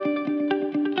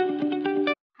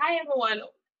Hi, everyone.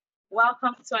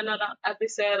 Welcome to another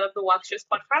episode of the Workshops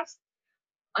Podcast.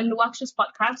 On the Workshops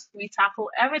Podcast, we tackle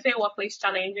everyday workplace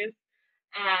challenges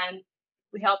and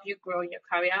we help you grow in your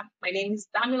career. My name is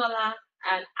Damilola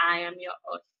and I am your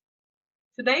host.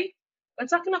 Today, we're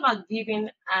talking about giving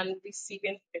and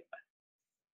receiving feedback.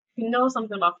 If you know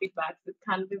something about feedback, it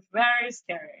can be very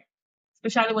scary,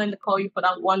 especially when they call you for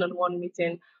that one-on-one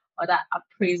meeting or that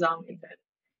appraisal meeting.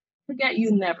 To get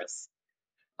you nervous.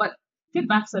 But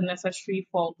feedbacks are necessary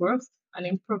for growth and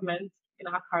improvement in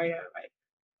our career, right?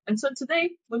 And so today,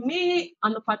 with me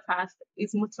on the podcast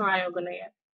is Motunrayo Ogunneye.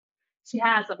 She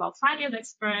has about 5 years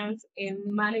experience in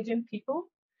managing people,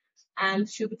 and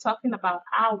she'll be talking about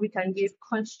how we can give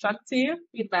constructive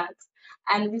feedbacks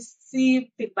and receive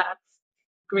feedbacks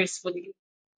gracefully,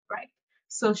 right?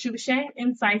 So she'll be sharing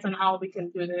insights on how we can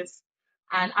do this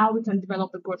and how we can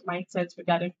develop the growth mindset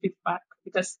regarding feedback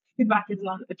because feedback is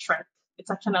not a threat. It's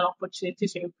actually an opportunity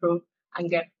to improve and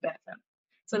get better.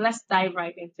 So let's dive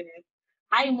right into it.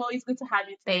 Hi Mo, it's good to have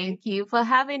you today. Thank you for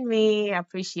having me. I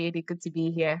appreciate it. Good to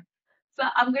be here. So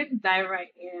I'm going to dive right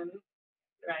in,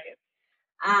 right?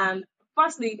 And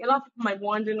firstly, a lot of people might be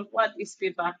wondering what is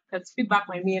feedback because feedback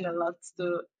might mean a lot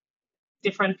to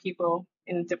different people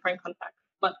in different contexts.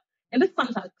 But in this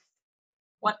context,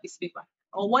 what is feedback?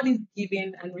 Or what is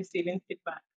giving and receiving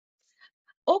feedback?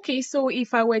 Okay, so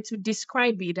if I were to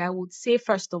describe it, I would say,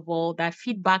 first of all, that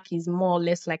feedback is more or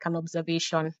less like an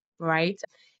observation, right?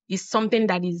 It's something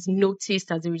that is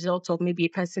noticed as a result of maybe a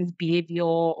person's behavior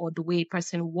or the way a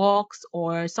person walks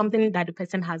or something that the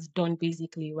person has done,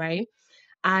 basically, right?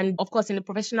 And of course, in the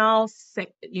professional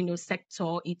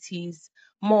sector, it is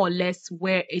more or less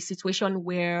where a situation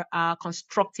where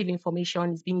constructive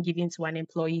information is being given to an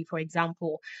employee, for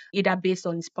example, either based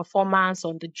on his performance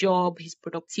on the job, his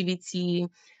productivity.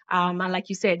 And like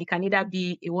you said, it can either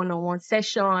be a one-on-one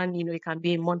session, it can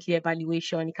be a monthly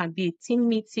evaluation, it can be a team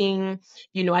meeting.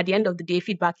 At the end of the day,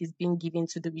 feedback is being given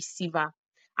to the receiver.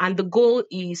 And the goal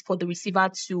is for the receiver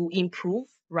to improve,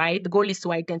 right? The goal is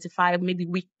to identify maybe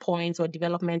weak points or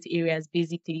development areas,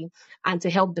 basically, and to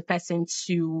help the person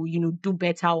to, do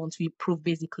better or to improve,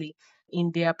 basically,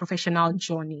 in their professional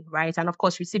journey, right? And of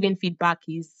course, receiving feedback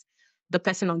is the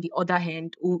person on the other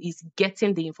hand who is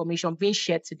getting the information being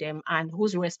shared to them and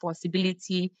whose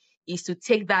responsibility is to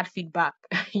take that feedback,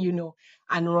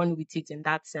 and run with it in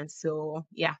that sense. So,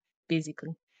 yeah,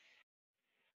 basically.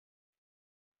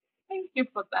 Thank you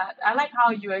for that. I like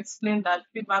how you explained that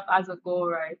feedback as a goal,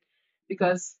 right?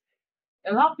 Because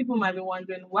a lot of people might be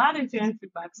wondering, why are they sharing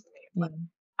feedback to me? But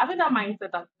having that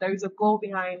mindset that there is a goal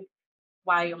behind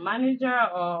why your manager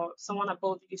or someone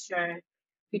above you is sharing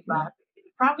feedback, it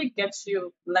probably gets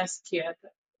you less scared.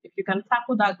 If you can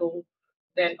tackle that goal,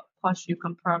 then of course you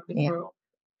can probably Yeah. grow.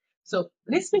 So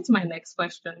leads me to my next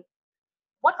question.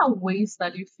 What are ways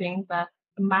that you think that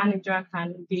a manager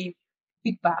can give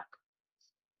feedback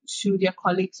to their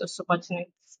colleagues or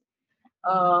subordinates,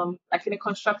 like in a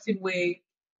constructive way,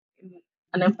 in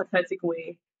an empathetic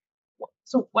way?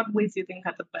 So, what ways do you think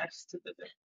are the best to do this?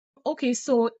 Okay,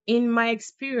 so in my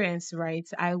experience, right,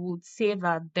 I would say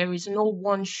that there is no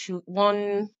one shoe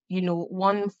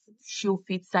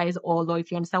fit size all, or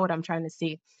if you understand what I'm trying to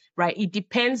say, right? It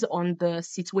depends on the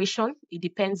situation, it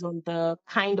depends on the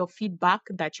kind of feedback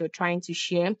that you're trying to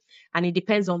share, and it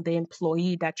depends on the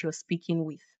employee that you're speaking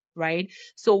with, right?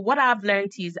 So what I've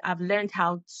learned is I've learned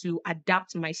how to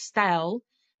adapt my style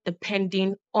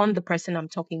depending on the person I'm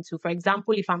talking to. For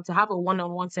example, if I'm to have a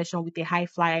one-on-one session with a high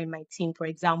flyer in my team, for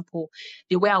example,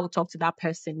 the way I will talk to that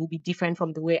person will be different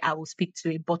from the way I will speak to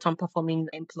a bottom performing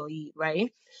employee,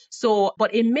 right? So,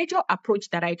 but a major approach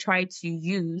that I try to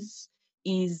use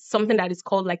is something that is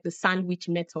called like the sandwich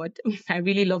method. I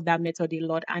really love that method a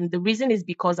lot. And the reason is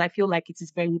because I feel like it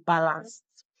is very balanced.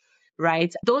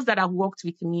 Right. Those that have worked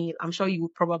with me, I'm sure you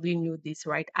would probably know this,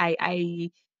 right?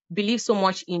 I believe so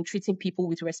much in treating people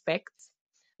with respect.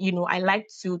 I like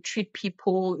to treat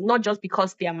people not just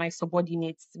because they are my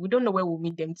subordinates. We don't know where we'll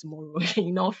meet them tomorrow,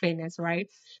 in all fairness, right?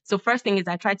 So first thing is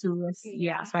I try to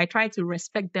so I try to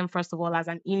respect them first of all as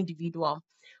an individual,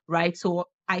 right? So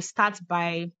I start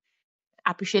by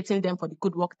appreciating them for the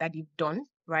good work that they've done,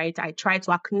 right? I try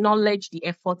to acknowledge the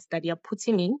efforts that they are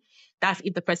putting in. That's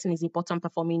if the person is a bottom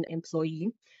performing employee,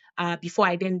 before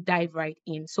I then dive right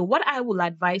in. So what I will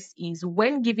advise is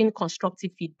when giving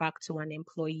constructive feedback to an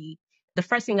employee, the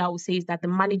first thing I will say is that the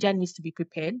manager needs to be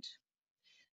prepared.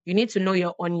 You need to know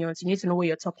your onions. You need to know what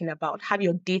you're talking about. Have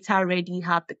your data ready,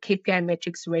 have the KPI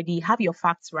metrics ready, have your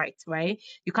facts right?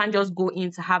 You can't just go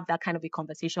in to have that kind of a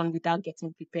conversation without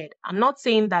getting prepared. I'm not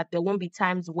saying that there won't be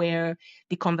times where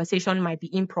the conversation might be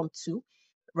impromptu.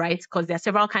 right? Because there are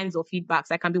several kinds of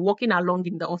feedbacks. I can be walking along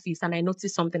in the office and I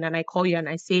notice something and I call you and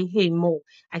I say, hey, Mo,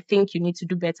 I think you need to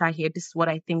do better here. This is what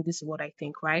I think. This is what I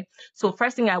think, right? So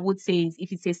first thing I would say is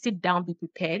if it's a sit down, be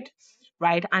prepared,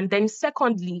 right? And then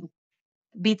secondly,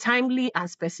 be timely and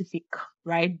specific,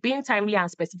 right? Being timely and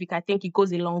specific, I think it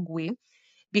goes a long way,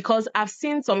 because I've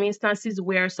seen some instances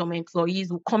where some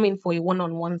employees will come in for a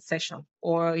one-on-one session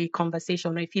or a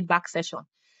conversation or a feedback session,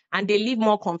 and they leave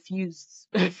more confused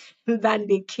than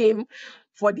they came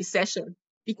for the session,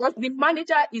 because the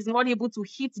manager is not able to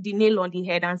hit the nail on the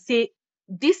head and say,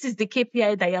 this is the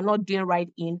KPI that you're not doing right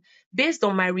in. Based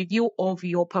on my review of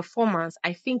your performance,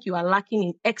 I think you are lacking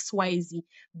in XYZ.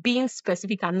 Being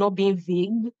specific and not being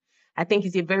vague, I think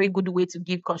is a very good way to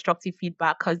give constructive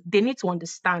feedback, because they need to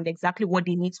understand exactly what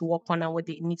they need to work on and what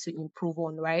they need to improve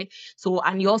on, right? So,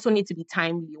 and you also need to be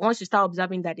timely. Once you start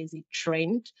observing that there's a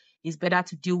trend, it's better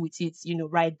to deal with it,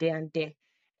 right there and then.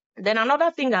 Then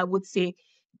another thing I would say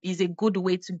is a good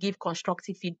way to give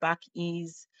constructive feedback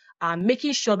is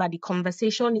making sure that the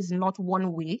conversation is not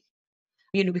one way.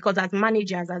 Because as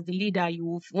managers, as the leader,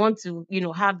 you want to,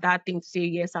 have that thing to say,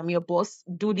 yes, I'm your boss,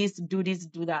 do this, do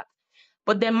that.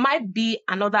 But there might be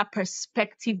another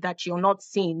perspective that you're not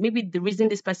seeing. Maybe the reason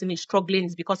this person is struggling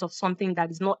is because of something that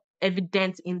is not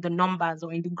evident in the numbers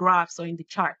or in the graphs or in the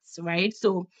charts, right?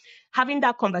 So having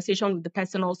that conversation with the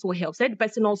person also helps. Let the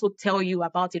person also tell you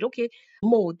about it. Okay,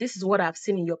 Mo, this is what I've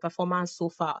seen in your performance so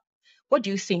far. What do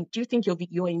you think? Do you think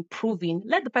you're improving?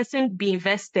 Let the person be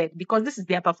invested, because this is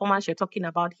their performance you're talking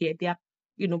about here. Their,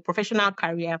 professional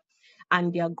career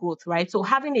and their growth, right? So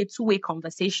having a two-way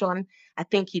conversation, I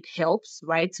think it helps,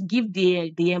 right? To give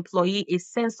the employee a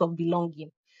sense of belonging,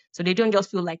 so they don't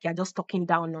just feel like you're just talking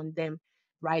down on them,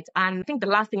 right? And I think the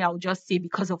last thing I would just say,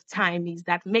 because of time, is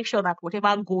that make sure that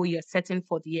whatever goal you're setting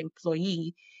for the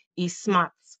employee is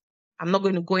smart. I'm not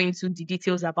going to go into the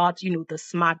details about, the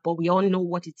SMART, but we all know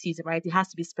what it is, right? It has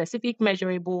to be specific,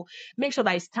 measurable, make sure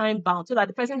that it's time bound so that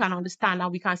the person can understand,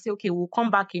 and we can say, okay, we'll come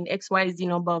back in XYZ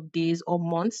number of days or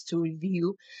months to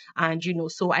review. And,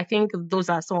 so I think those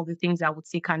are some of the things I would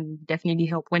say can definitely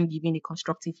help when giving a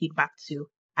constructive feedback to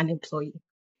an employee.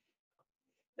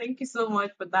 Thank you so much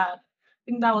for that. I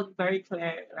think that was very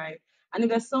clear, right? And if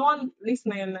there's someone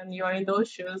listening and you're in those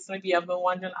shoes, maybe you've been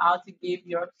wondering how to give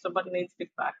your subordinates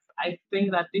feedback, I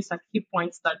think that these are key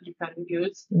points that you can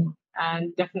use,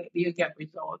 and definitely you get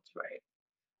results, right?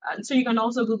 And so you can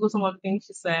also Google some of the things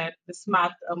she said, the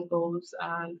SMART goals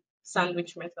and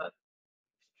sandwich method.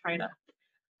 Try that.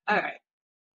 All right.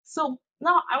 So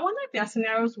now I wonder if there are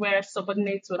scenarios where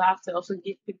subordinates would have to also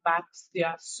give feedback to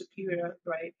their superior,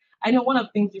 right? I know one of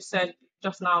the things you said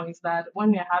just now is that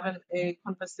when we're having a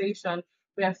conversation,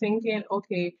 we are thinking,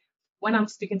 okay, when I'm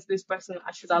speaking to this person,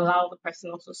 I should allow the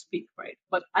person also speak, right?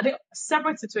 But are there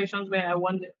separate situations where I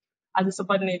wonder, as a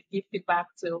subordinate, give feedback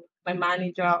to my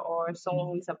manager or someone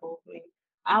who is above me?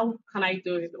 How can I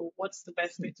do it, or what's the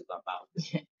best way to go about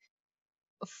it?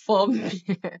 For me,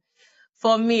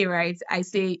 for me, right, I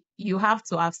say you have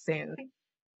to have sense.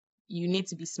 You need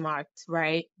to be smart,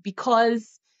 right?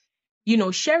 Because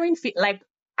sharing like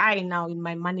I now in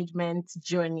my management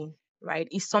journey, right,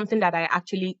 is something that I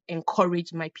actually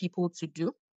encourage my people to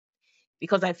do,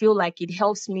 because I feel like it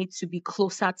helps me to be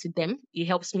closer to them. It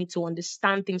helps me to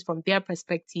understand things from their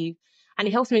perspective, and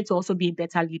it helps me to also be a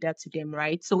better leader to them,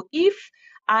 right? So if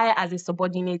I, as a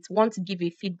subordinate, want to give a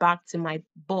feedback to my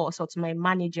boss or to my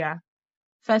manager,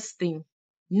 first thing,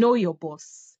 know your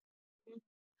boss.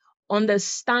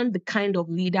 Understand the kind of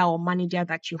leader or manager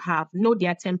that you have. Know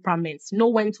their temperaments. Know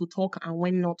when to talk and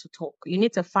when not to talk. You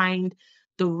need to find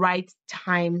the right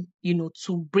time,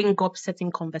 to bring up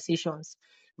certain conversations,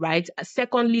 right?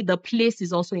 Secondly, the place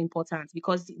is also important,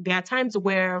 because there are times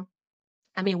where,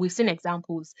 we've seen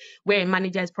examples where a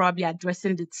manager is probably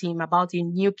addressing the team about a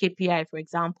new KPI, for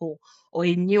example, or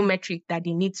a new metric that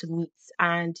they need to meet.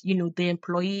 And, the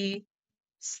employee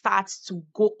starts to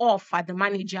go off at the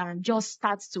manager and just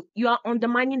starts to, you are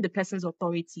undermining the person's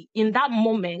authority. In that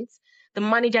moment, the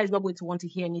manager is not going to want to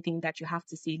hear anything that you have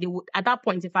to say. They would, at that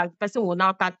point, in fact, the person will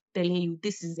now start telling you,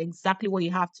 this is exactly what you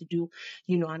have to do,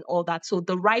 and all that. So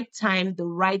the right time, the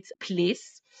right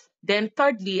place. Then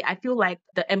thirdly, I feel like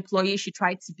the employee should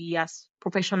try to be as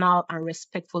professional and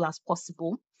respectful as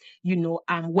possible,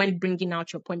 when bringing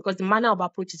out your point, because the manner of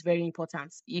approach is very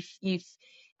important.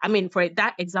 For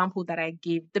that example that I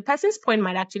gave, the person's point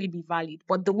might actually be valid,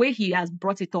 but the way he has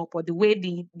brought it up, or the way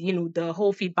the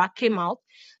whole feedback came out,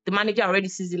 the manager already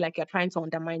sees it like you're trying to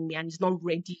undermine me and is not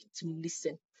ready to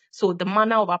listen. So the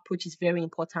manner of approach is very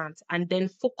important. And then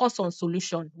focus on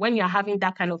solution. When you're having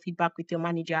that kind of feedback with your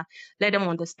manager, let them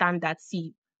understand that,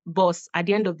 see, boss, at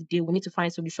the end of the day, we need to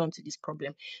find solution to this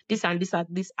problem. These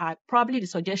are probably the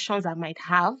suggestions I might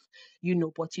have,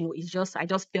 but it's just I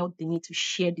just felt the need to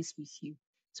share this with you.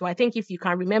 So I think if you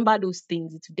can remember those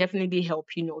things, it will definitely help.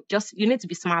 Just you need to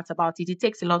be smart about it. It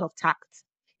takes a lot of tact,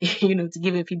 to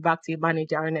give a feedback to a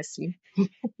manager, honestly.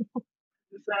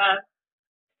 So,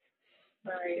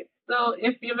 right. So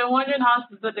if you've been wondering how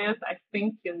to do this, I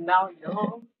think you now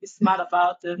know. Be smart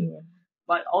about it, Yeah.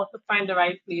 but also find the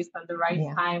right place and the right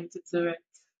Yeah. time to do it.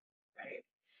 Right.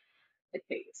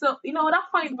 Okay. So,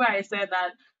 that point where I said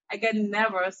that I get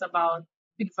nervous about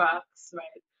feedbacks,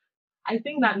 right? I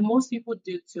think that most people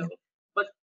do Yeah. too. But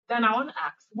then I want to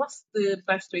ask, what's the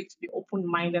best way to be open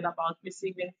minded about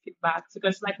receiving feedbacks?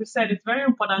 Because, like we said, it's very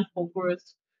important for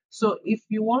growth. So, if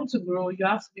you want to grow, you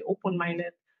have to be open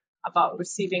minded about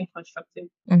receiving constructive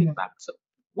Mhm. feedback. So,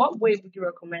 what way would you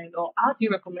recommend, or how do you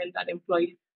recommend that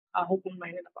employees are open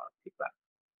minded about feedback?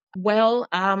 Well,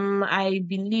 I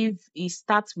believe it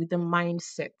starts with the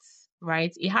mindset,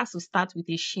 right? It has to start with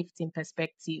a shift in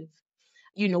perspective.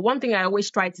 One thing I always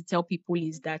try to tell people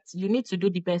is that you need to do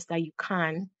the best that you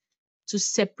can to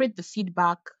separate the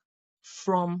feedback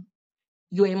from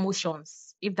your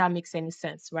emotions, if that makes any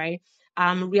sense, right?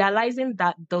 Realizing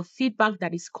that the feedback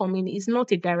that is coming is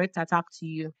not a direct attack to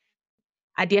you.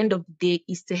 At the end of the day,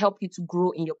 is to help you to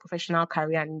grow in your professional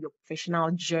career and in your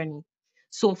professional journey.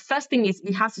 So first thing is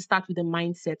it has to start with the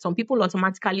mindset. Some people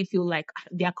automatically feel like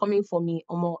they are coming for me,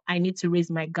 I need to raise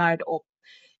my guard up.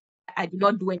 I did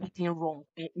not do anything wrong.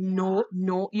 No,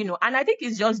 no, and I think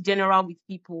it's just general with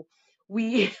people.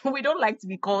 We we don't like to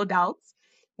be called out.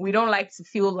 We don't like to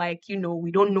feel like,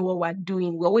 we don't know what we're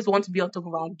doing. We always want to be on top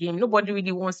of our game. Nobody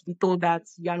really wants to be told that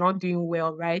you're not doing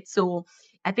well, right? So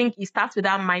I think it starts with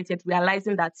that mindset,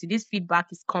 realizing that see, this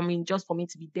feedback is coming just for me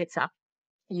to be better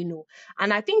you know.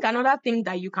 And I think another thing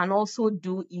that you can also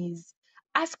do is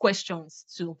ask questions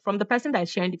too from the person that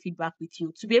is sharing the feedback with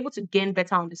you to be able to gain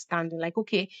better understanding. Like,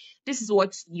 okay, this is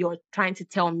what you're trying to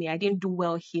tell me. I didn't do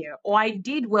well here, or I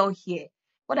did well here.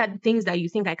 What are the things that you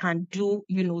think I can do,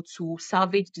 to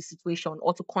salvage the situation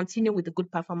or to continue with the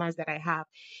good performance that I have?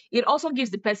 It also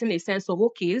gives the person a sense of,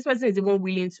 okay, this person is even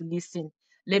willing to listen.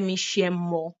 Let me share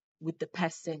more with the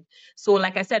person. So,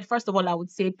 like I said, first of all, I would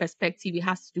say perspective, it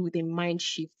has to do with a mind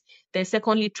shift. Then,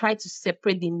 secondly, try to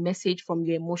separate the message from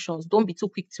your emotions. Don't be too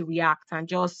quick to react and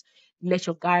just let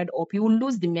your guard up. You will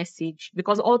lose the message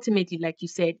because ultimately, like you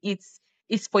said, it's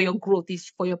for your growth, it's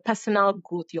for your personal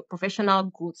growth, your professional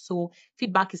growth. So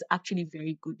feedback is actually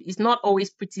very good. It's not always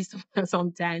pretty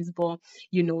sometimes, but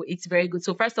it's very good.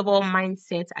 So first of all,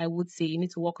 mindset, I would say you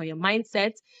need to work on your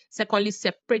mindset. Secondly,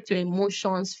 separate your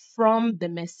emotions from the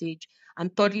message.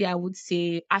 And thirdly, I would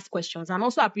say ask questions and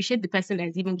also appreciate the person that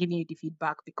is even giving you the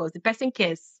feedback because the person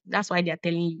cares. That's why they're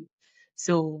telling you.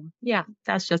 So yeah,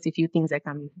 that's just a few things I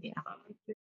can, yeah.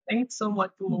 Thanks so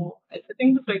much, Mm. Mo. I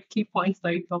think those are key points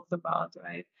that you talked about,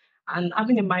 right? And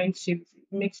having a mind shift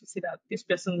makes you see that this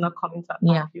person is not coming to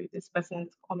Yeah. attack you, this person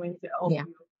is coming to help Yeah.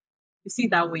 you. You see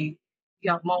that way,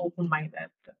 you are more open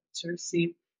minded to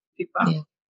receive feedback. Yeah.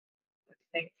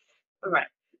 Okay. All right.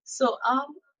 So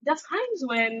there's times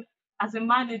when as a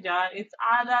manager it's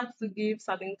harder to give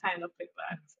certain kind of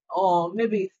feedback or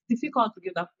maybe it's difficult to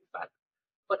give that feedback.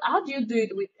 But how do you do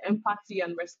it with empathy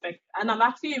and respect? And I'm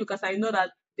asking you because I know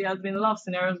that there has been a lot of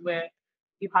scenarios where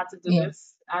you've had to do Yeah.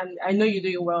 this, and I know you do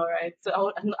it well, right?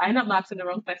 So I know I'm asking the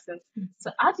wrong person.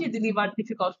 So how do you deliver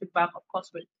difficult feedback, of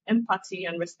course, with empathy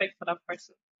and respect for that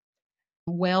person?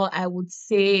 Well, I would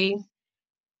say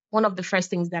one of the first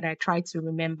things that I try to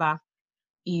remember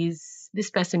is this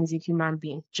person is a human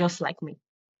being, just like me.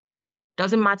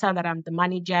 Doesn't matter that I'm the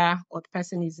manager or the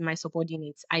person is my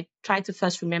subordinate. I try to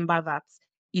first remember that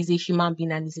he's a human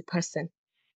being and he's a person.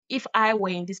 If I were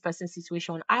in this person's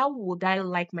situation, how would I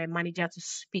like my manager to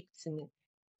speak to me?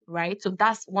 Right. So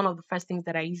that's one of the first things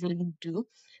that I usually do,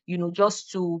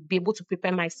 just to be able to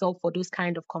prepare myself for those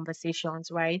kind of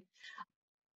conversations. Right.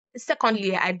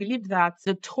 Secondly, I believe that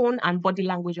the tone and body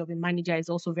language of a manager is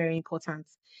also very important.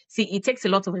 See, it takes a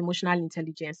lot of emotional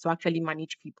intelligence to actually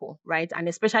manage people, right? And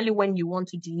especially when you want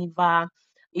to deliver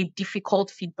a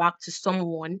difficult feedback to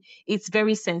someone, it's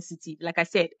very sensitive. Like I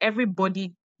said,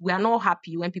 everybody, we are not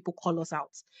happy when people call us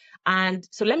out. And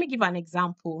so let me give an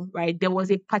example, right? There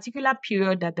was a particular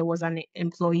period that there was an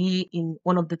employee in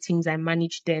one of the teams I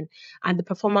managed then, and the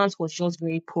performance was just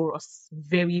very porous,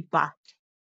 very bad,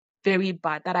 very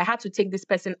bad, that I had to take this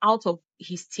person out of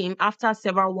his team after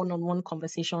several one-on-one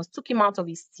conversations, took him out of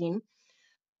his team,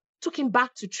 took him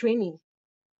back to training.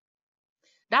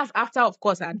 That's after, of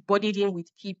course, I had bodied in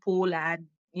with people, I had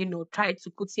try to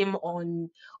put him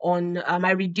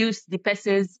I reduced the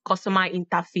person's customer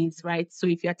interface, right? So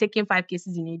if you're taking 5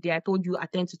 cases in a day, I told you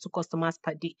attend to 2 customers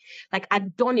per day. Like,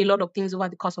 I'd done a lot of things over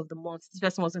the course of the month. This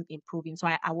person wasn't improving. So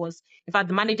I was, in fact,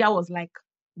 the manager was like,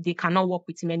 they cannot work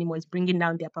with him anymore. It's bringing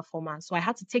down their performance. So I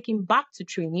had to take him back to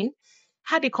training,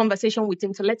 had a conversation with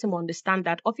him to let him understand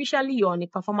that officially you're on a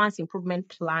performance improvement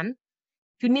plan.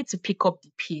 You need to pick up the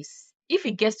pace. If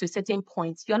it gets to a certain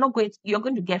point, you're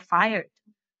going to get fired,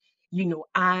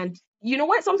 and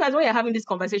what, sometimes when you're having these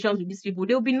conversations with these people,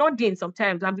 they'll be nodding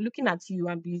sometimes and be looking at you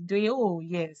and be doing, oh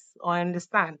yes, I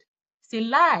understand. It's a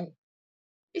lie.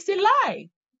 It's a lie.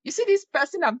 You see this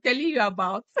person I'm telling you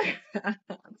about?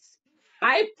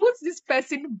 I put this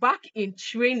person back in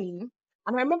training.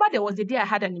 And I remember there was a day I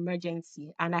had an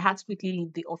emergency and I had to quickly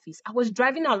leave the office. I was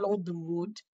driving along the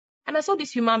road and I saw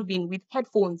this human being with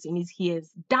headphones in his ears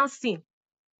dancing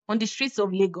on the streets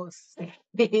of Lagos. And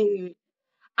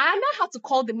I had to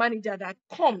call the manager that,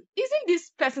 come, isn't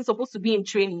this person supposed to be in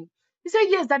training? He said,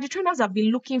 yes, that the trainers have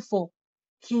been looking for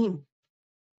him.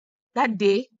 That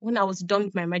day, when I was done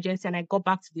with my emergency and I got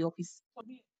back to the office,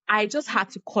 I just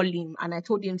had to call him and I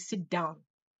told him, sit down.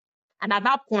 And at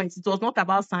that point, it was not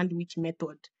about sandwich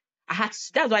method.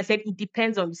 That's why I said it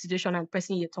depends on the situation and the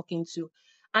person you're talking to.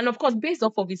 And of course, based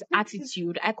off of his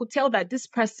attitude, I could tell that this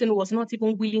person was not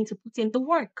even willing to put in the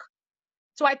work.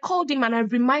 So I called him and I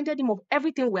reminded him of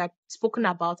everything we had spoken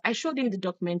about. I showed him the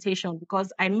documentation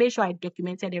because I made sure I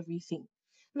documented everything.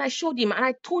 And I showed him and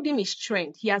I told him his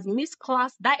strength. He has missed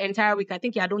class that entire week. I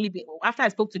think he had only been, after I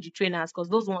spoke to the trainers, because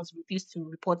those ones refused to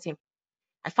report him,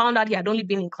 I found out he had only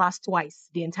been in class twice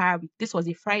the entire week. This was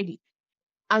a Friday.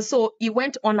 And so he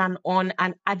went on.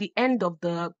 And at the end of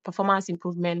the performance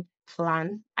improvement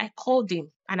plan, I called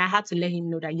him and I had to let him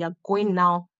know that you're going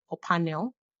now for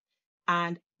panel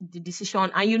and the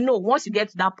decision. And once you get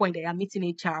to that point that you're meeting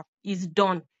HR, it's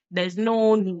done. There's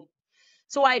no need.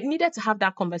 So I needed to have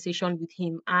that conversation with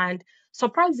him. And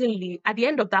surprisingly, at the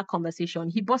end of that conversation,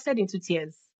 he busted into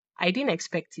tears. I didn't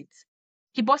expect it.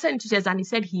 He busted into tears and he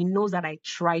said he knows that I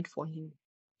tried for him.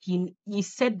 He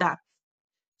said that.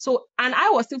 So, and I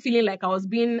was still feeling like I was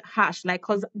being harsh, like,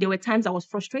 because there were times I was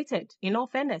frustrated, in all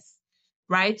fairness,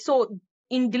 right? So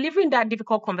in delivering that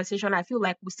difficult conversation, I feel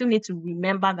like we still need to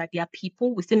remember that they are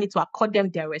people. We still need to accord them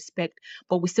their respect,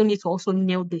 but we still need to also hit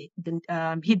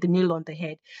the nail on the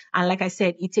head. And like I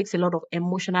said, it takes a lot of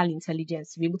emotional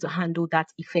intelligence to be able to handle that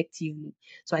effectively.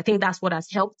 So I think that's what has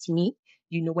helped me,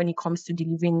 when it comes to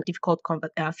delivering difficult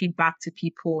feedback to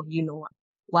people,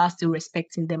 while still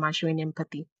respecting them and showing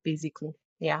empathy, basically.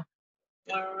 Yeah.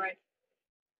 All right.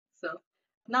 So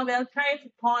now we are trying to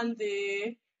turn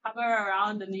the camera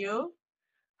around on you.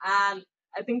 And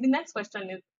I think the next question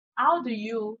is, how do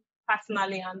you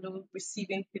personally handle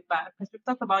receiving feedback? Because we've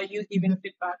talked about you giving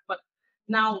feedback, but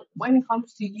now when it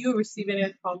comes to you receiving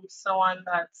it from someone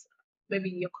that's maybe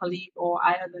your colleague or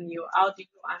higher than you, how do you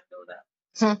handle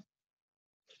that?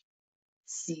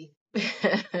 See,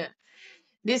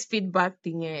 this feedback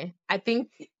thing, I think,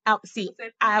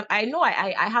 I know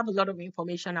I have a lot of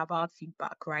information about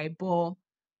feedback, right? But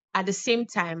at the same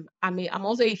time, I'm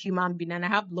also a human being and I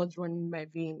have blood running in my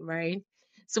vein, right?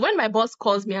 So when my boss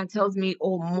calls me and tells me,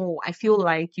 oh, Mo, I feel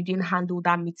like you didn't handle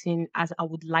that meeting as I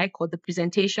would like, or the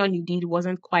presentation you did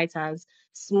wasn't quite as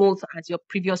smooth as your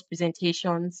previous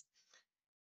presentations,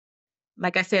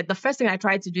 like I said, the first thing I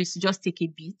try to do is to just take a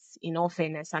beat, in all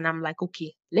fairness. And I'm like,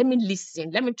 okay, let me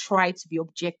listen. Let me try to be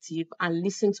objective and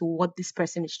listen to what this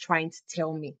person is trying to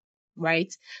tell me,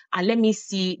 right? And let me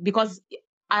see, because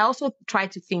I also try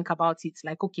to think about it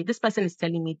like, okay, this person is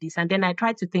telling me this. And then I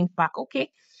try to think back,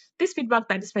 okay, this feedback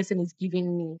that this person is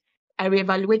giving me, I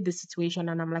reevaluate the situation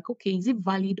and I'm like, okay, is it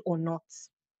valid or not?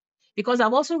 Because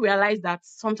I've also realized that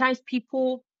sometimes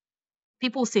people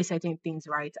say certain things,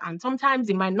 right? And sometimes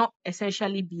it might not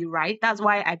essentially be right. That's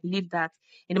why I believe that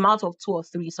in the mouth of 2 or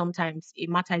 3, sometimes a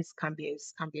matter can be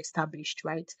established,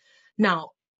 right? Now,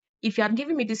 if you are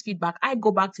giving me this feedback, I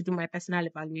go back to do my personal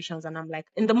evaluations and I'm like,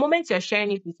 in the moment you're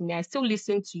sharing it with me, I still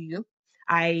listen to you.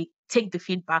 I take the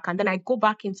feedback and then I go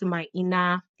back into my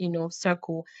inner,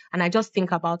 circle and I just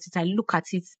think about it. I look at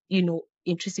it,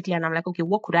 intrinsically and I'm like, okay,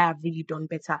 what could I have really done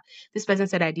better? This person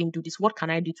said I didn't do this. What can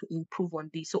I do to improve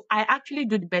on this? So I actually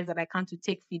do the best that I can to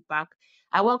take feedback.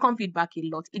 I welcome feedback a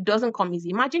lot. It doesn't come easy.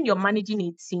 Imagine you're managing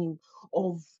a team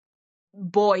of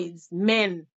boys,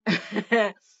 men,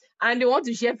 and they want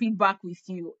to share feedback with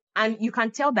you. And you can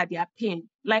tell that they are pained.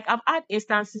 Like I've had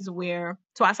instances where,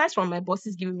 so aside from my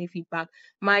bosses giving me feedback,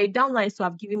 my downlines to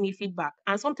have given me feedback.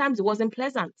 And sometimes it wasn't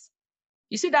pleasant.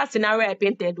 You see that scenario I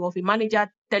painted of a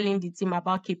manager telling the team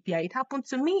about KPI, it happened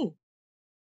to me.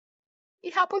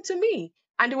 It happened to me.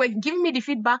 And they were giving me the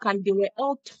feedback and they were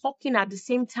all talking at the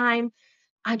same time.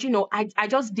 And I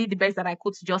just did the best that I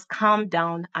could to just calm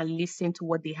down and listen to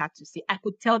what they had to say. I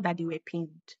could tell that they were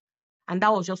pained. And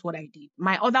that was just what I did.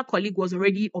 My other colleague was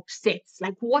already upset.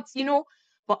 Like, what?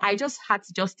 But I just had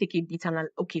to just take a beat and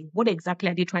okay, what exactly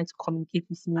are they trying to communicate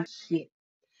with me here?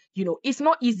 It's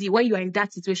not easy when you are in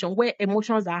that situation where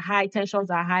emotions are high,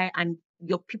 tensions are high, and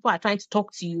your people are trying to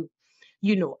talk to you,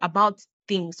 about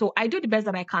things. So I do the best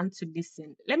that I can to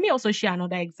listen. Let me also share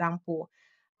another example.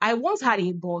 I once had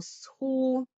a boss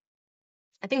who,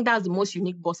 I think that's the most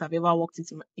unique boss I've ever worked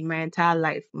with in my entire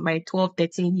life, my 12,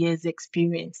 13 years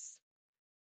experience.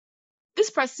 This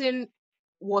person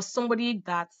was somebody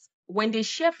that when they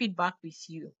share feedback with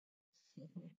you,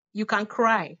 you can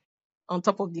cry on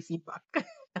top of the feedback.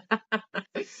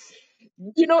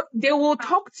 They will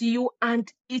talk to you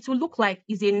and it will look like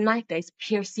it's a knife that is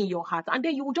piercing your heart. And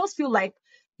then you will just feel like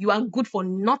you are good for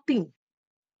nothing.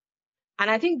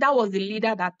 And I think that was the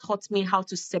leader that taught me how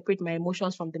to separate my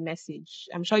emotions from the message.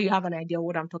 I'm sure you have an idea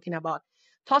what I'm talking about.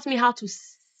 Taught me how to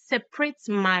separate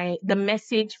the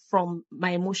message from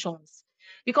my emotions.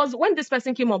 Because when this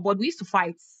person came on board, we used to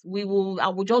fight. I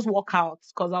would just walk out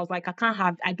because I was like, I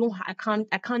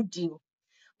can't deal.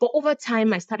 But over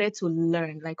time, I started to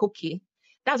learn, like, okay,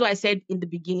 that's why I said in the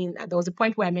beginning, there was a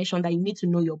point where I mentioned that you need to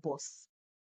know your boss.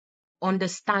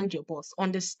 Understand your boss,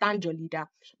 understand your leader,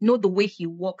 know the way he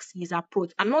works, his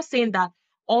approach. I'm not saying that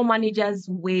all managers'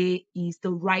 way is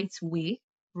the right way,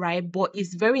 right? But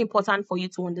it's very important for you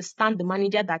to understand the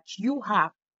manager that you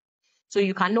have so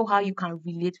you can know how you can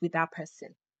relate with that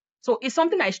person. So it's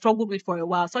something I struggled with for a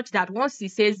while, such that once he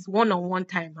says one-on-one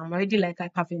time, I'm already like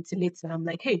hyperventilating. I'm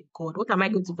like, hey, God, what am I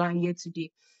going to go and hear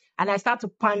today? And I start to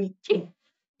panic.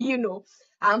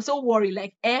 I'm so worried,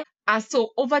 like, eh? And so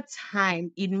over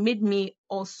time, it made me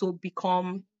also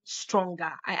become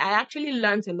stronger. I actually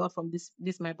learned a lot from this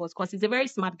my boss because he's a very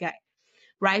smart guy,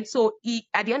 right? So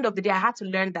at the end of the day, I had to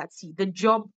learn that, see, the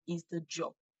job is the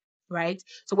job, right?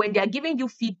 So when they're giving you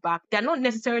feedback, they're not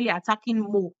necessarily attacking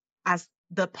Mo as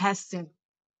the person.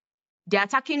 They're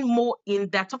talking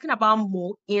about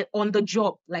Mo on the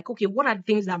job. Like, okay, what are the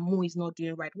things that Mo is not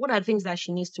doing right? What are the things that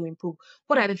she needs to improve?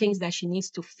 What are the things that she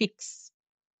needs to fix?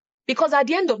 Because at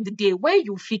the end of the day, when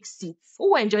you fix it,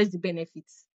 who enjoys the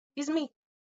benefits? It's me.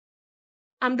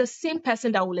 I'm the same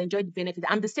person that will enjoy the benefit.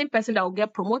 I'm the same person that will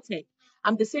get promoted.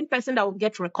 I'm the same person that will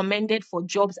get recommended for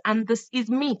jobs. And this is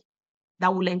me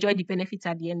that will enjoy the benefits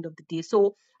at the end of the day.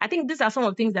 So I think these are some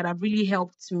of the things that have really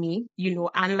helped me,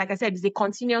 and like I said, it's a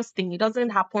continuous thing. It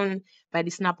doesn't happen by the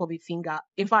snap of a finger.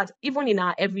 In fact, even in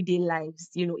our everyday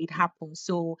lives, it happens.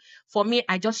 So for me,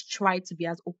 I just try to be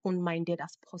as open-minded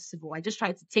as possible. I just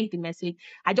try to take the message.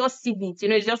 I just sieve it.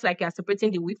 It's just like you're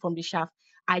separating the wheat from the chaff.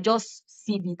 I just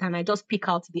sieve it and I just pick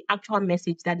out the actual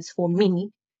message that is for me.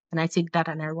 And I take that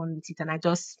and I run with it and I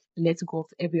just let go of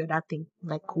every other thing,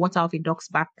 like water off a duck's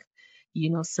back.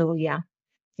 So yeah.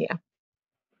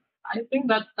 I think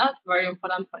that that's very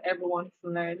important for everyone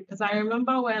to learn because I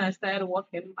remember when I started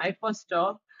working my first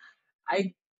job,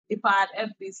 I if I had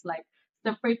had this like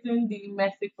separating the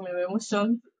message from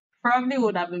emotions, probably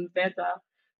would have been better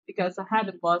because I had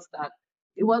a boss that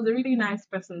it was a really nice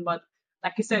person, but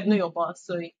like you said, know your boss,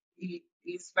 so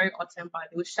he's very hot tempered.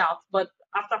 He will shout, but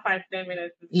after 5 10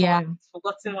 minutes, it's Yeah. gone. He's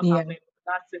forgotten what Yeah. happened.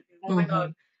 That's it. He's moving Mm-hmm.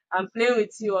 on. I'm playing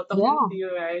with you or talking Yeah. to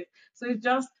you, right? So it's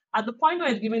just at the point where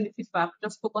it's giving the feedback,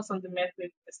 just focus on the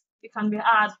message. It can be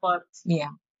hard, but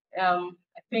Yeah. I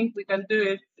think we can do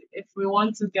it if we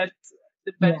want to get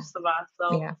the Yeah. best of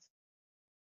ourselves. Yeah.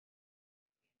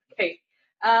 Okay.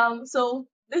 So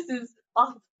this is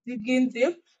us digging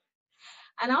deep,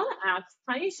 and I want to ask: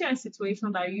 can you share a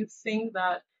situation that you think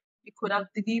that you could have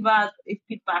delivered a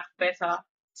feedback better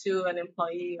to an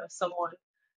employee or someone?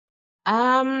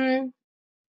 Um.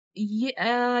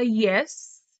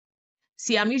 Yes.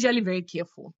 See, I'm usually very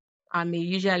careful.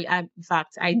 In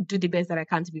fact, I do the best that I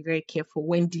can to be very careful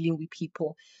when dealing with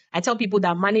people. I tell people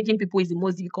that managing people is the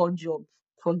most difficult job.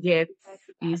 Forget,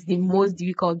 is the most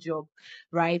difficult job,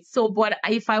 right? So, but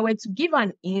if I were to give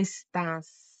an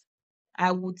instance,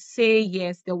 I would say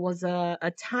yes, there was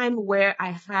a time where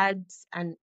I had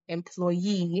an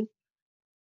employee.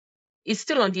 It's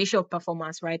still on the issue of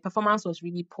performance, right? Performance was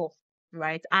really poor,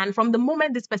 right? And from the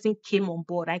moment this person came on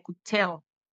board, I could tell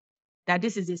that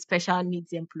this is a special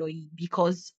needs employee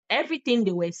because everything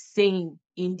they were saying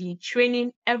in the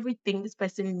training, everything, this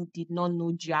person did not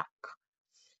know Jack.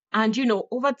 And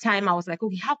over time, I was like,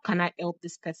 okay, how can I help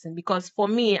this person? Because for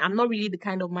me, I'm not really the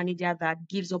kind of manager that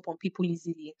gives up on people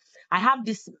easily. I have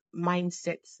this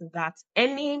mindset that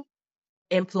any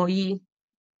employee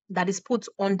that is put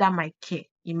under my care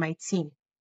in my team.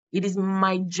 It is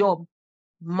my job,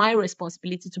 my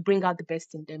responsibility to bring out the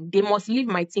best in them. They must leave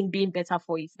my team being better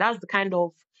for it. That's the kind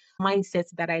of mindset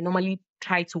that I normally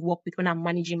try to work with when I'm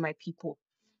managing my people.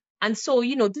 And so,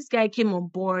 this guy came on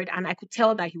board and I could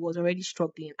tell that he was already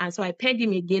struggling. And so I paired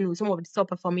him again with some of the top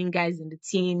performing guys in the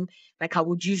team, like I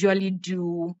would usually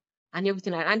do and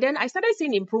everything. And then I started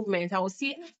seeing improvement. I was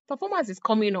seeing performance is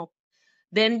coming up.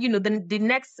 Then, the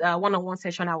next one-on-one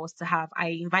session I was to have, I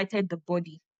invited the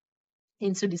body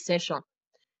into the session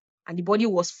and the body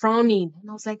was frowning. And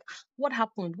I was like, what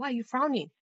happened? Why are you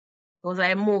frowning? I was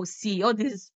like, Mo, see, all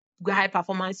this high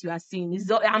performance you are seeing,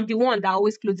 I'm the one that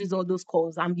always closes all those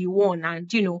calls. I'm the one. And,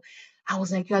 I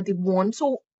was like, you are the one.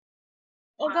 So,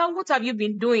 Oga, what have you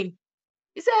been doing?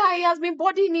 He said, he has been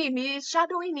bodying him. He's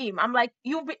shadowing him. I'm like,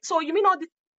 so you mean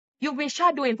you've been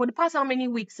shadowing for the past how many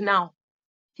weeks now?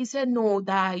 He said, no,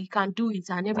 that he can do it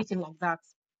and everything like that.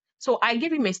 So I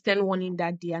gave him a stern warning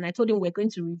that day and I told him we're going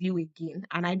to review again.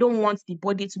 And I don't want the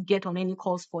body to get on any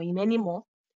calls for him anymore.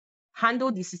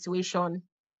 Handle the situation.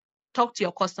 Talk to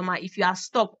your customer. If you are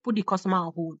stuck, put the customer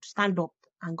on hold. Stand up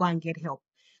and go and get help.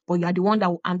 But you are the one that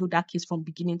will handle that case from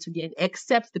beginning to the end,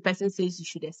 except the person says you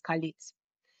should escalate.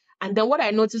 And then what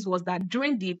I noticed was that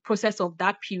during the process of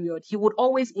that period, he would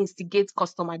always instigate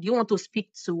customer. Do you want to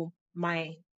speak to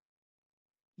my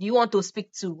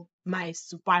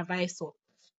supervisor?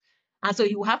 And so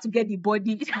you have to get the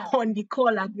body on the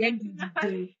call at the end of the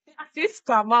day. This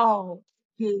come out.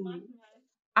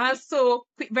 And so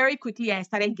very quickly, I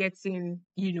started getting,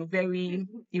 very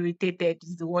irritated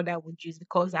is the word I would use,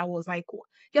 because I was like,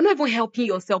 you're not even helping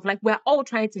yourself. Like, we're all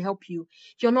trying to help you.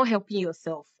 You're not helping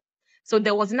yourself. So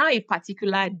there was now a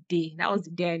particular day. That was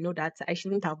the day I know that I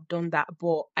shouldn't have done that.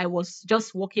 But I was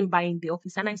just walking by in the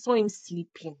office and I saw him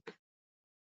sleeping.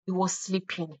 He was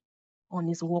sleeping on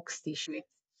his workstation.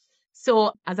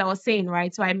 So as I was saying,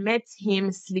 right, so I met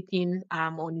him sleeping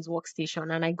on his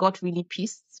workstation and I got really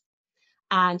pissed.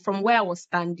 And from where I was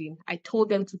standing, I told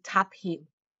them to tap him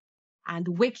and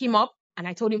wake him up. And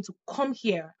I told him to come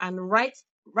here. And right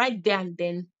there and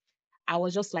then, I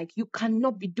was just like, you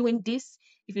cannot be doing this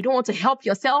if you don't want to help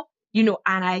yourself, and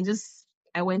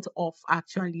I went off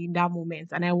actually in that moment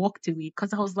and I walked away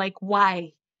because I was like,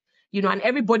 why? And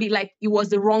everybody, like, it was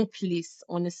the wrong place,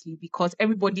 honestly, because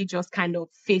everybody just kind of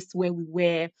faced where we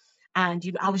were.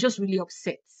 And, I was just really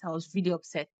upset. I was really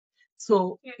upset.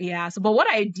 So, yeah. So, but what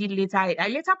I did later, I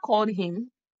later called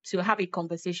him to have a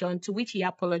conversation, to which he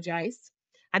apologized.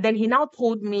 And then he now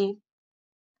told me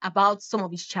about some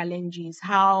of his challenges,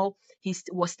 how he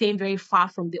was staying very far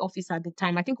from the office at the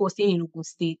time. I think he was staying in Ogun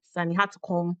State and he had to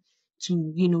come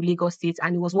to, Lagos State,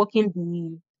 and he was working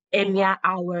the earlier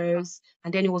hours.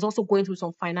 And then he was also going through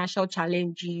some financial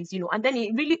challenges, and then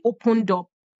he really opened up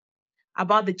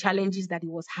about the challenges that he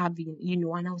was having,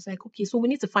 and I was like, okay, so we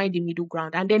need to find the middle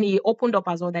ground. And then he opened up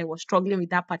as well that he was struggling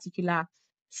with that particular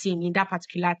team.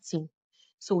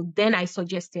 So then I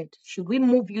suggested, should we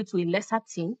move you to a lesser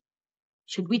team?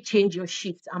 Should we change your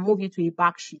shift and move you to a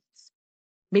back shift?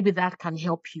 Maybe that can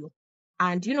help you.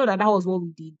 And you know that was what we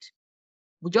did.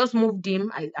 We just moved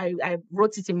him. I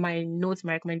wrote it in my notes,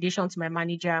 my recommendation to my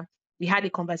manager. We had a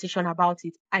conversation about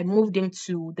it. I moved him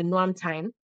to the Noam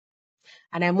time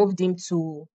and I moved him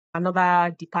to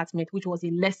another department, which was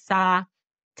a lesser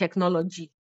technology.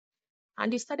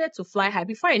 And he started to fly high.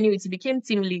 Before I knew it, he became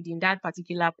team lead in that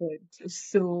particular point.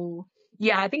 So,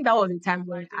 yeah, I think that was the time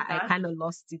when I kind of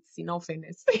lost it, in all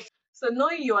fairness. So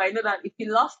knowing you, I know that if he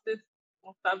lost it,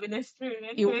 must have been extreme.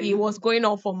 It was going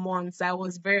on for months. I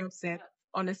was very upset,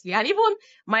 honestly. And even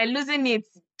my losing it,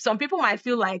 some people might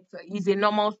feel like it's a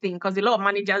normal thing because a lot of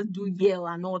managers do yell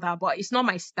and all that, but it's not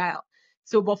my style.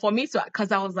 So, but for me,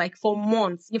 because I was like, for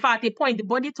months, in fact, at a point, the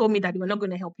body told me that they were not going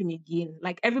to help him again.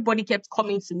 Like, everybody kept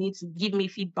coming to me to give me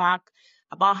feedback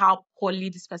about how poorly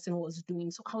this person was doing.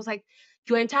 So I was like,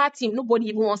 your entire team, nobody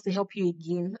even wants to help you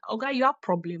again. Okay, you have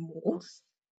problem,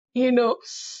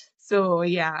 So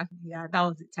yeah, that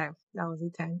was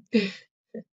the time.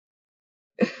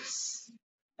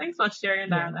 Thanks for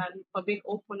sharing that and for being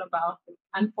open about it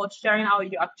and for sharing how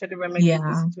you actually remedied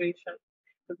the situation.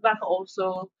 Because that's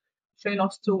also showing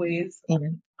us two ways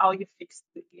how you fixed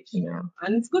the issue.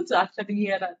 And it's good to actually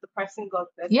hear that the person got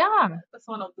better. That's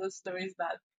one of those stories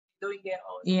that you don't hear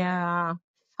all the time.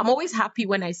 I'm always happy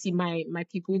when I see my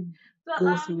people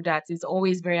go through that. It's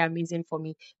always very amazing for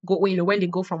me. When they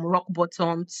go from rock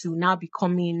bottom to now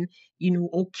becoming,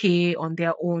 okay on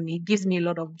their own. It gives me a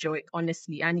lot of joy,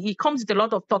 honestly. And it comes with a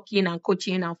lot of talking and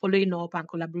coaching and following up and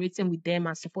collaborating with them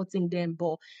and supporting them.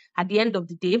 But at the end of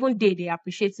the day, even they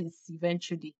appreciate it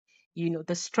eventually.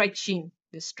 The stretching.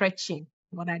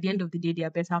 but at the end of the day, they are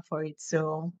better for it.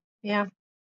 So yeah.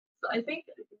 So I think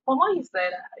from what you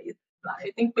said,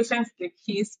 I think patience is the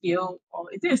key skill,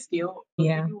 or is it a skill?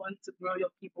 Yeah. If you want to grow your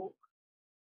people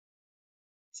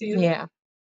too. Yeah.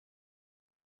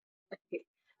 Okay.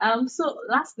 So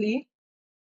lastly,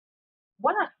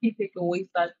 what are key takeaways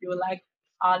that you would like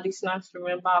our listeners to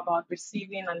remember about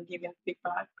receiving and giving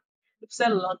feedback? We've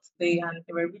said a lot today, and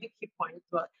they were really key points.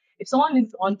 But if someone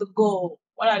is on the go,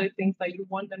 what are the things that you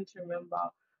want them to remember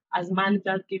as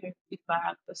managers giving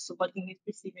feedback, the subordinates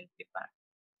receiving feedback?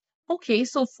 Okay,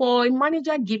 so for a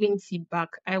manager giving feedback,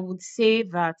 I would say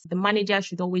that the manager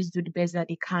should always do the best that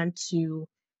they can to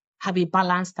have a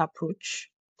balanced approach.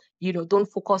 Don't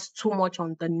focus too much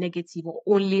on the negative or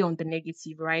only on the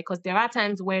negative, right? Because there are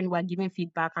times when we're giving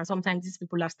feedback and sometimes these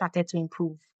people have started to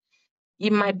improve.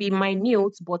 It might be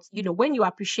minute, but when you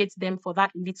appreciate them for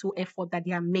that little effort that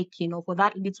they are making or for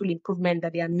that little improvement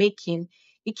that they are making,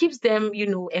 it keeps them,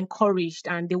 encouraged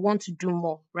and they want to do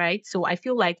more, right? So I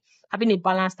feel like having a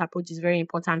balanced approach is very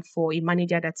important for a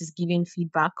manager that is giving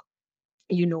feedback.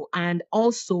 And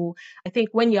also I think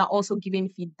when you're also giving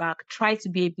feedback, try to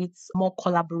be a bit more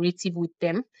collaborative with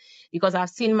them, because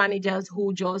I've seen managers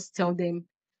who just tell them,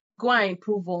 go and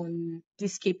improve on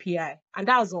this KPI, and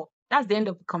that's all. That's the end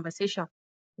of the conversation,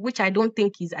 which I don't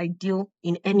think is ideal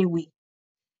in any way.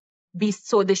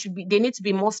 So they need to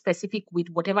be more specific with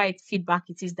whatever feedback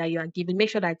it is that you are giving. Make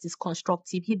sure that it is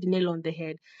constructive, hit the nail on the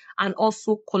head, and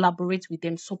also collaborate with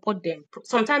them, support them.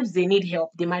 Sometimes they need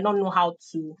help, they might not know how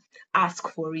to ask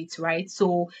for it, right?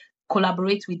 So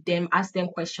collaborate with them, ask them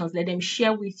questions, let them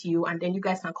share with you, and then you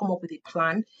guys can come up with a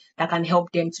plan that can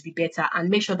help them to be better. And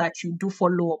make sure that you do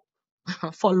follow up.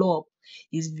 Follow up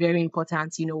is very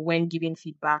important, when giving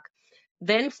feedback.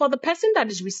 Then for the person that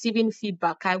is receiving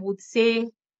feedback, I would say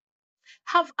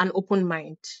have an open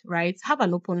mind, right? Have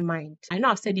an open mind. I know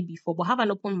I've said it before, but have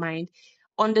an open mind.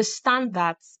 Understand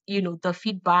that, the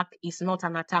feedback is not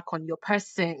an attack on your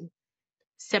person.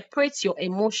 Separate your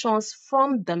emotions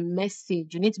from the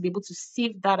message. You need to be able to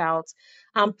sieve that out.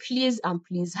 And please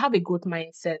have a growth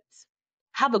mindset.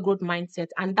 Have a growth mindset.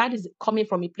 And that is coming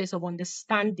from a place of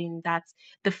understanding that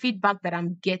the feedback that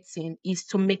I'm getting is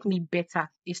to make me better,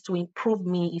 is to improve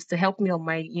me, is to help me on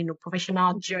my,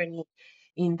 professional journey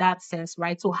in that sense,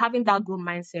 right? So having that growth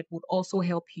mindset would also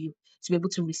help you to be able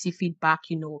to receive feedback,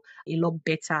 a lot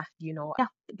better, Yeah,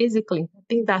 basically, I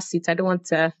think that's it. I don't want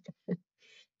to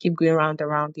keep going round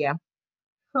around. Yeah.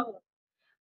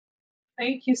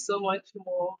 Thank you so much,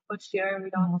 Mo, for sharing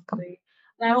with You're us welcome. today.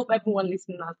 And I hope everyone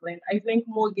listening has learned. I think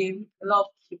Mo gave a lot of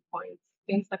key points,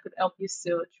 things that could help you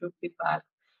sail through feedback.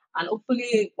 And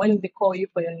hopefully, when they call you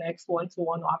for your next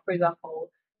one-to-one or appraisal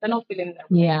call, you're not feeling nervous.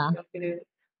 Yeah. You're feeling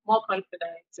more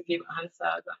confident to give answers,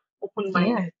 Yeah.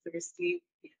 open-minded to receive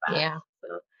feedback. Yeah.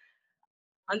 So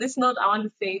on this note, I want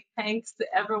to say thanks to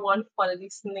everyone for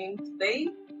listening today.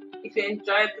 If you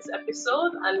enjoyed this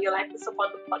episode and you like to support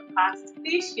the podcast,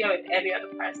 please share with every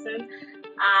other person.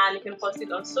 And you can post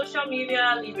it on social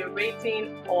media, leave a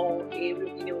rating or a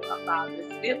review about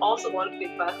this. We also want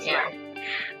feedback, right?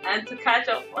 And to catch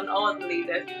up on all the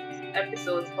latest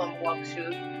episodes from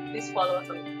Workshoes, please follow us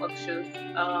on Workshoes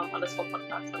underscore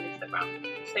podcast on Instagram.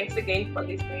 Thanks again for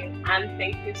listening, and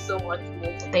thank you so much,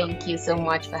 Mo, for Thank coming you so today.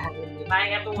 much for having me. Bye,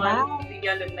 everyone. Bye. See you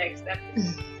on the next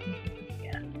episode.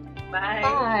 Yeah.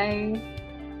 Bye.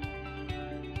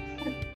 Bye.